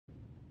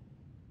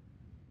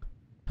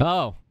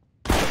Oh.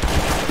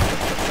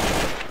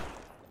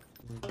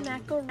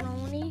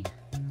 Macaroni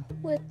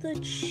with the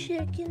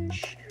chicken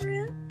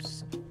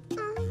strips.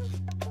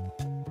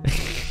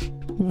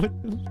 What?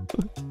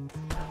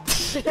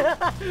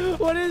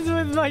 What is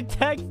with my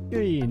text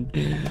screen?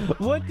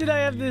 What did I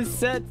have this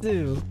set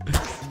to?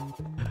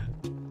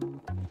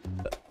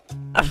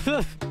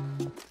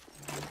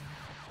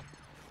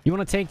 You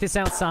want to take this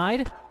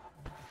outside?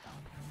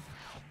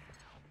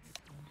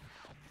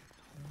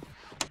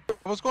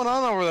 What's going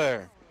on over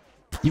there?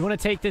 You want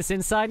to take this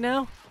inside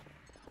now?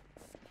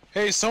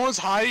 Hey, someone's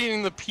hiding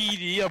in the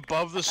PD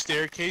above the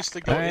staircase to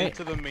go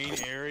into the main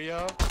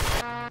area.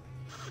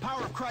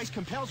 Power of Christ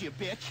compels you,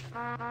 bitch.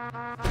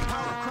 Power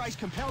of Christ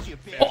compels you,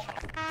 bitch. Oh.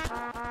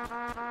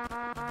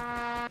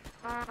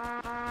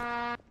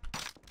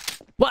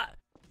 What?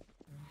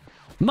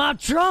 My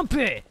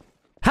trumpet!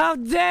 How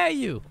dare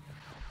you!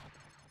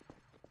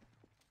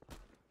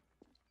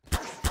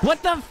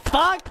 What the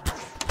fuck?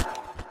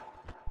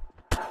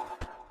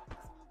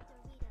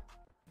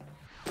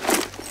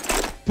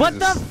 What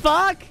the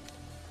fuck?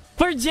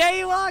 For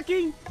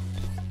jaywalking?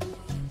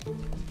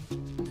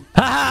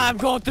 Haha, I'm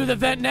going through the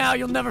vent now.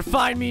 You'll never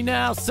find me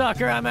now,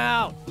 sucker. I'm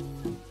out.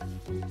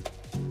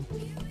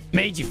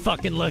 Made you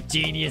fucking look,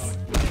 genius.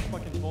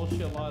 What fucking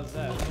bullshit law is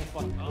that?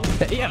 No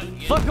fucking Yeah,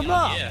 fuck him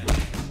up.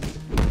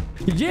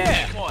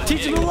 Yeah,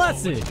 teach him a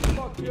lesson.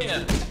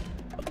 Yeah.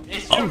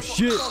 Oh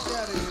shit.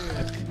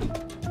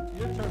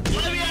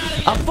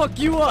 I'll fuck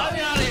you up. Let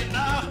me out of here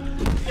now.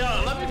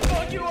 Yo, let me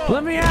fuck you up.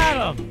 Let me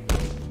at him.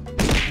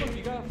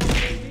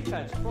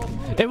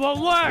 It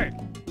won't work.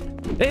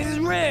 This is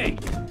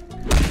rigged.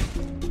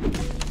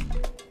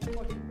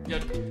 Yo,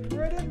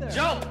 right in there.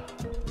 Jump!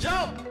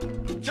 Jump!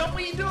 Jump!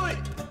 What are you doing?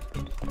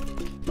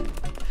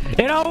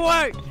 It don't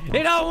work.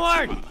 It don't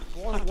work.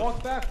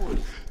 Walk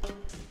backwards.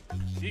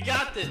 You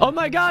got this. Oh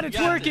my god, it's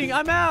working. This.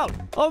 I'm out.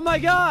 Oh my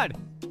god.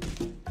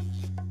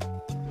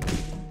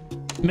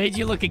 Made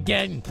you look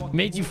again.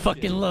 Made you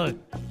fucking look.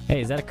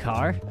 Hey, is that a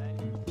car?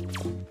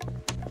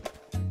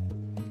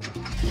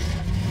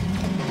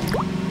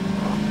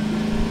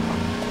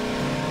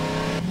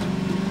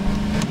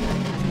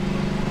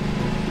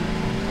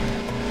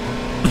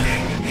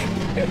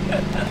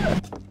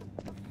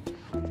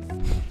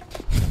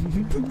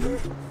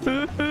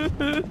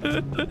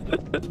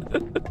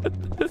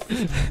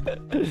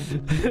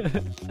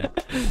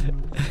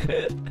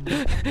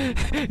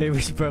 Hey,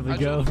 we should probably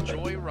go.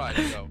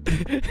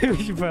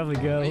 We should probably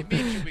go.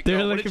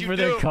 They're looking for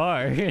their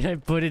car, and I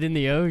put it in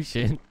the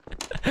ocean.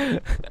 You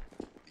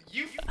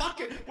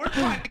fucking... We're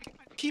trying to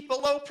keep a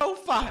low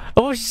profile.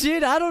 Oh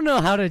shit, I don't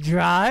know how to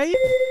drive.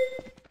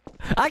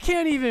 I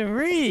can't even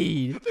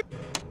read.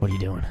 What are you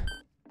doing?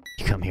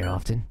 You come here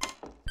often?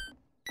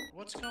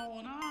 What's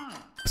going on?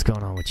 What's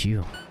going on with you?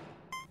 You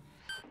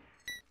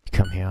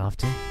come here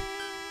often?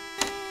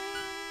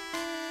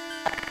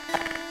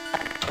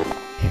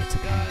 Here, it's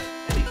okay.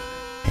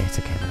 Hey, it's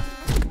okay.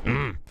 I'm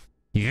gonna...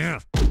 Yeah.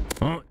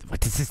 Oh,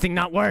 what, does this thing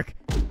not work?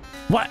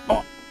 What?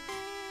 Oh.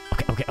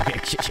 Okay.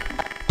 Shit.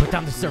 Put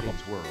down the circle.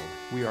 World,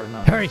 we are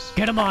not. Hurry,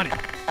 get him on it.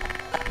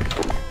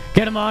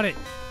 Get him on it.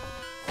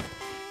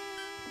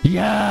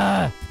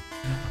 Yeah.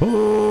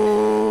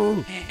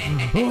 Ooh.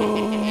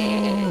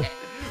 Ooh.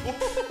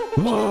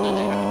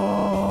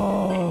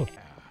 Whoa!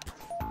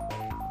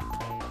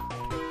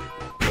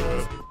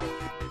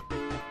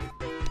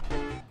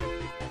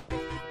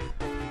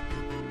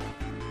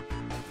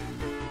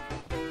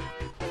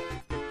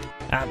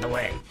 Out the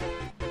way.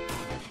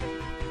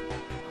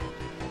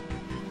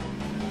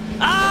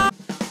 Ah!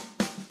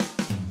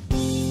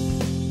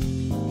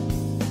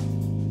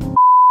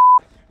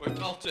 We're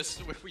all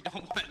just... We don't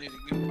want anything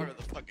to be part of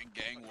the fucking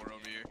gang war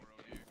over here.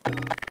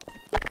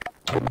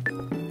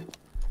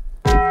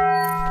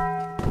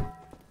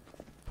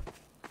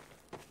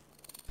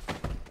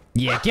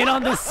 Yeah, get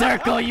on the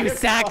circle, you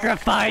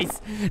sacrifice!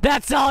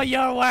 That's all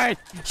you're worth!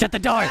 Shut the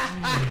door!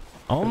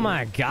 Oh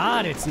my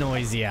god, it's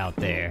noisy out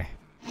there.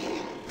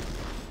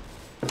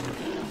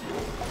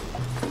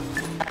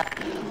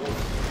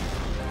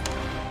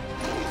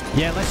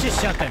 Yeah, let's just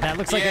shut that. That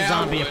looks like a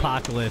zombie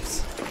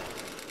apocalypse.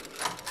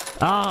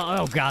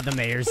 Oh god, the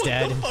mayor's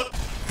dead.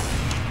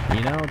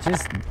 You know,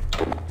 just...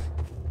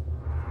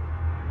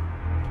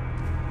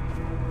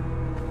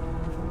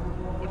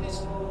 What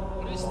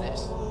is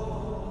this?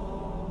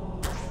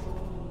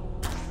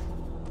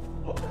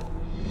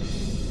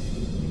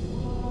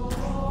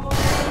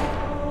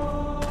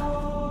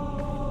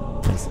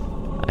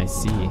 I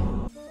see.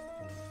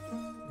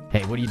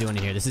 Hey, what are you doing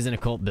in here? This isn't a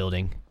cult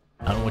building.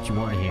 I don't know what you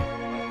want in here.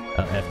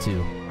 F2.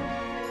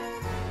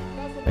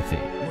 I think.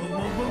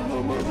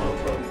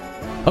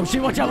 Oh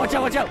shit, watch out!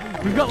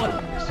 We've got one!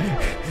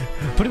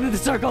 Put him in the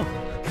circle!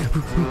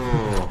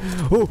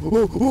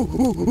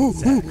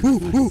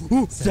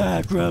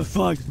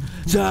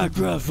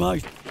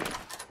 Sacrifice!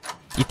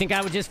 You think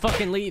I would just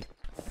fucking leave?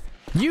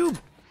 You!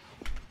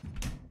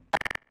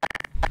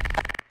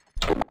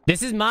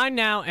 This is mine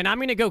now, and I'm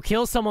gonna go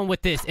kill someone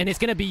with this, and it's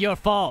gonna be your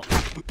fault.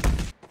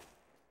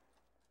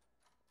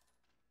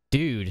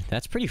 Dude,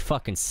 that's pretty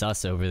fucking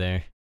sus over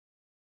there.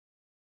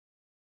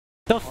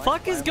 The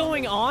fuck is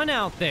going on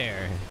out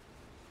there?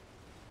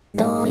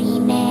 Oh,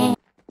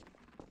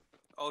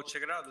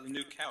 check it out. There's a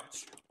new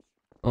couch.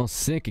 Oh,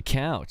 sick, a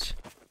couch.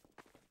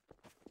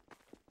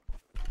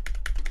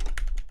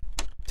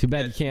 Too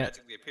bad you can't.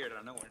 Magically appeared out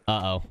of nowhere.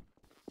 Uh-oh.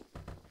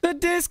 The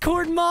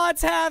Discord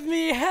mods have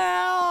me.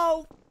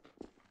 Help!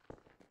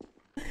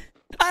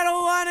 I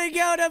don't want to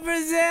go to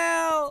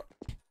Brazil!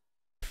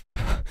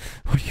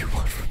 What do you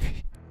want from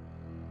me?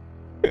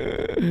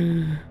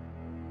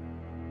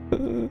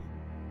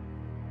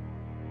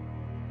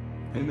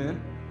 Hey,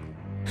 man.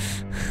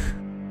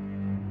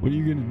 What are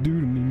you gonna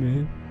do to me,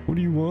 man? What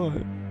do you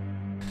want?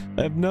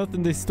 I have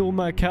nothing. They stole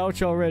my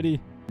couch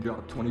already.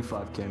 Drop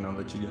 25K and I'll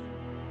let you get.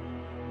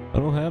 I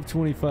don't have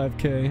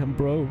 25K. I'm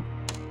broke.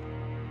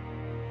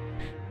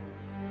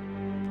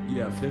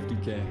 Yeah,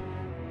 50K.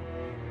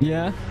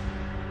 Yeah?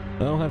 I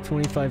don't have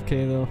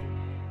 25K though.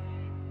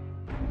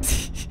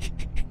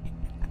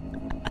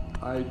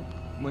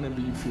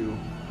 Whenever you feel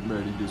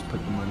ready, just put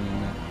the money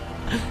in there.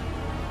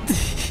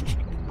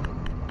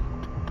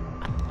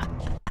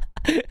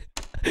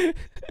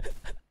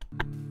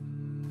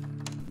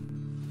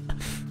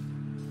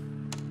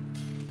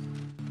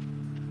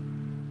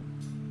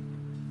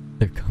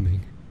 They're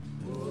coming.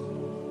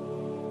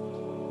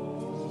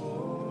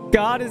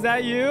 God, is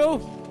that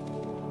you?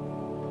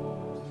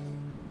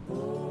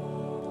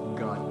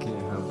 God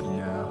can't help you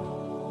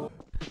now.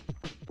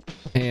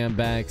 Hey, I'm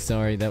back.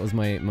 Sorry, that was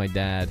my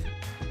dad.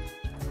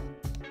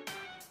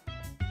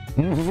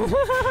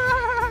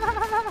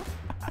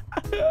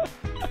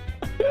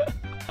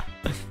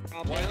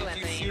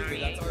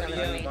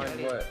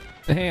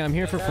 Hey, I'm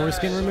here for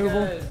foreskin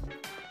removal.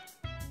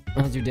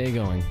 How's your day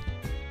going?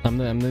 I'm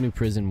the new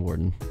prison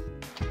warden.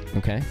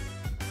 Okay?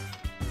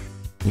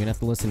 You're gonna have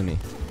to listen to me.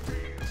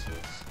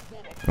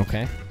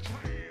 Okay?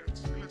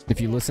 If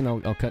you listen,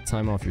 I'll cut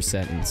time off your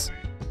sentence.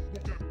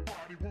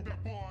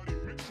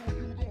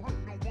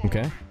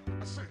 Okay?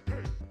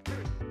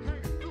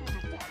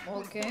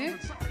 Okay.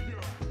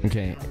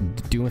 Okay,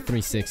 do a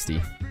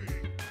 360.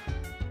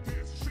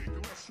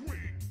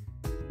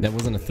 That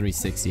wasn't a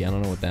 360. I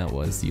don't know what that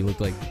was. You look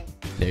like...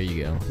 There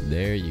you go.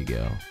 There you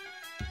go.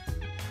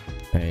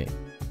 Alright.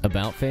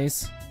 About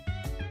face.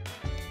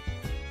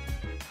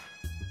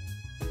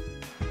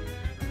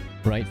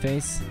 Right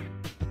face.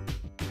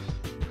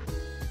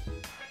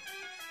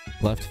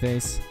 Left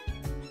face.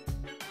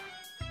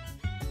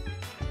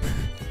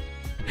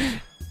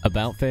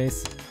 About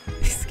face.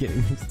 He's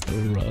getting so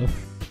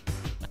rough.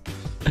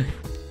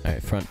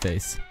 Alright, front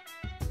face.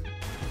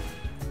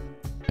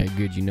 Alright,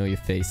 good. You know your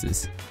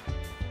faces.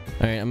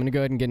 Alright, I'm gonna go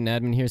ahead and get an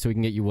admin here so we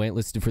can get you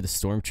whitelisted for the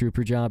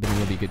stormtrooper job and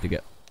you'll be good to go.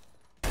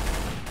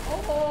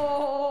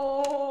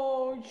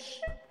 Oh,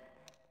 shit.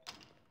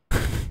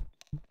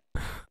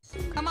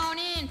 Come on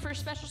in for a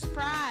special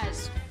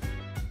surprise.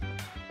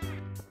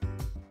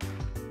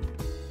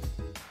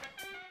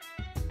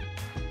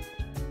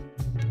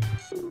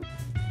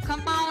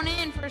 Come on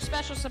in for a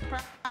special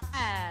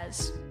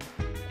surprise.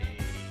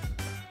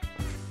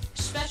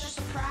 Special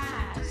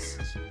surprise.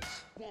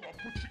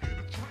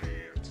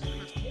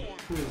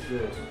 Who is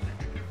this?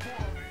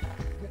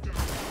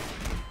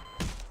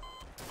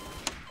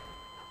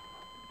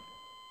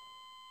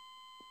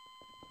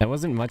 That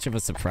wasn't much of a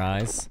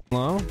surprise.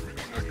 Hello?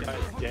 This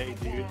guy's gay,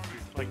 dude. He's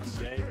fucking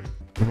gay.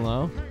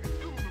 Hello?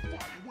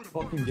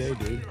 Fucking gay,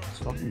 dude. It's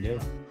fucking gay.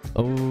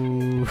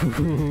 Oh,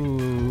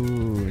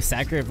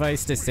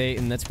 sacrifice to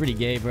Satan. That's pretty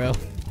gay, bro.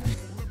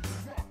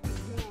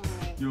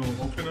 Yo,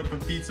 open up a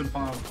pizza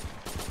pop.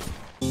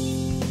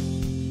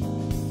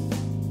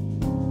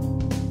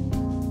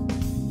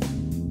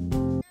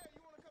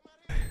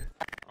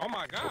 Oh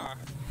my god.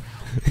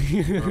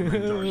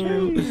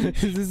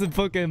 Is this a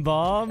fucking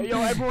bomb? Hey,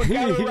 yo, everyone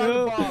gather around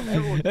the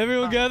bomb.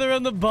 Everyone gather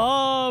around the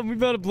bomb. We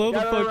about to blow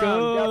the fuck up.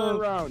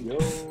 Gather around. Yo.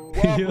 This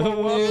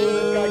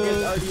guy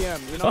gets RDM.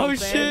 You know what I'm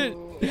saying? Shit.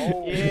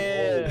 Oh,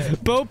 yeah.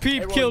 Bo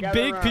Peep killed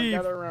Big Peep.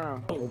 Gather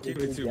around. Give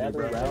it to me,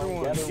 bro.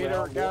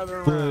 Gather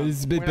around.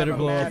 This bit better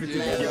blow up. Give it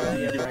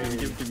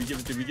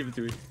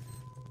to me.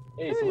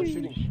 Hey, someone's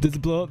shooting. Does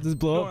it blow up? Does it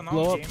blow up?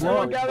 Blow up, blow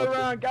up. Gather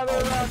around.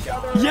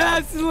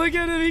 Yes, look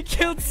at him. He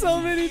killed so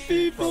many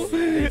people.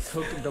 They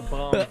took the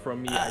bomb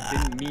from me. I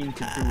didn't mean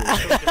to do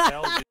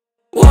it.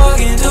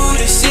 Walking through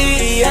the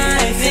city, I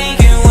ain't